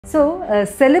So,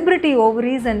 celebrity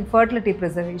ovaries and fertility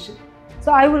preservation.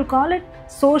 So, I will call it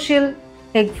social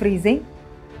egg freezing.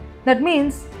 That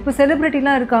means, இப்போ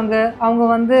செலிபிரிட்டிலாம் இருக்காங்க, அவங்க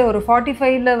வந்து ஒரு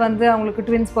 45ல வந்து அவங்களுக்கு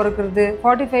ட்வின்ஸ் பிறக்கிறது,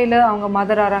 45ல அவங்க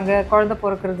மதர் ஆகிறாங்க, குழந்தை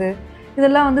பிறக்கிறது,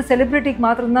 இதெல்லாம் வந்து செலிபிரிட்டிக்கு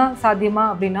மாத்திரம்தான் சாத்தியமா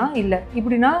அப்படின்னா இல்லை.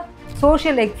 இப்படின்னா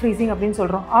சோஷியல் எக் ஃப்ரீசிங் அப்படின்னு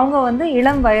சொல்கிறோம். அவங்க வந்து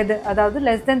இளம் வயது, அதாவது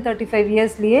லெஸ் தென் 35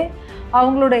 இயர்ஸ்லேயே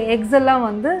அவங்களோட எக்ஸ் எல்லாம்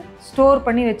வந்து ஸ்டோர்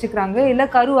பண்ணி வச்சுக்கிறாங்க, இல்லை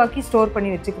கருவாக்கி ஸ்டோர்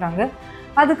பண்ணி வச்சுக்கிறாங்க.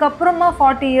 அதுக்கப்புறமா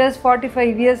 40 இயர்ஸ்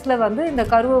 45 இயர்ஸில் வந்து இந்த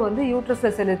கருவை வந்து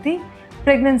யூட்ரஸில் செலுத்தி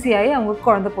ப்ரெக்னென்சி ஆகி அவங்களுக்கு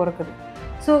குழந்தை பிறக்குது.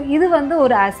 ஸோ இது வந்து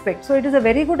ஒரு aspect. So it is a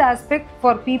very good aspect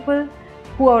for people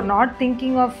who are not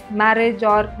thinking of marriage,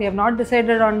 or they have not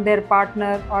decided on their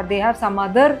partner, or they have some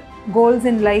other goals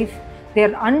in life, they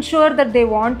are unsure that they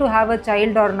want to have a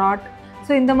child or not.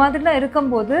 So இந்த மாதிரிலாம்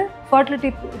இருக்கும்போது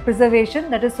fertility preservation,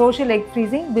 that is social egg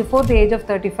freezing before the age of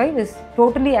 35 is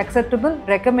totally acceptable,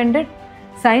 recommended,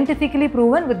 scientifically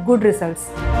proven with good results.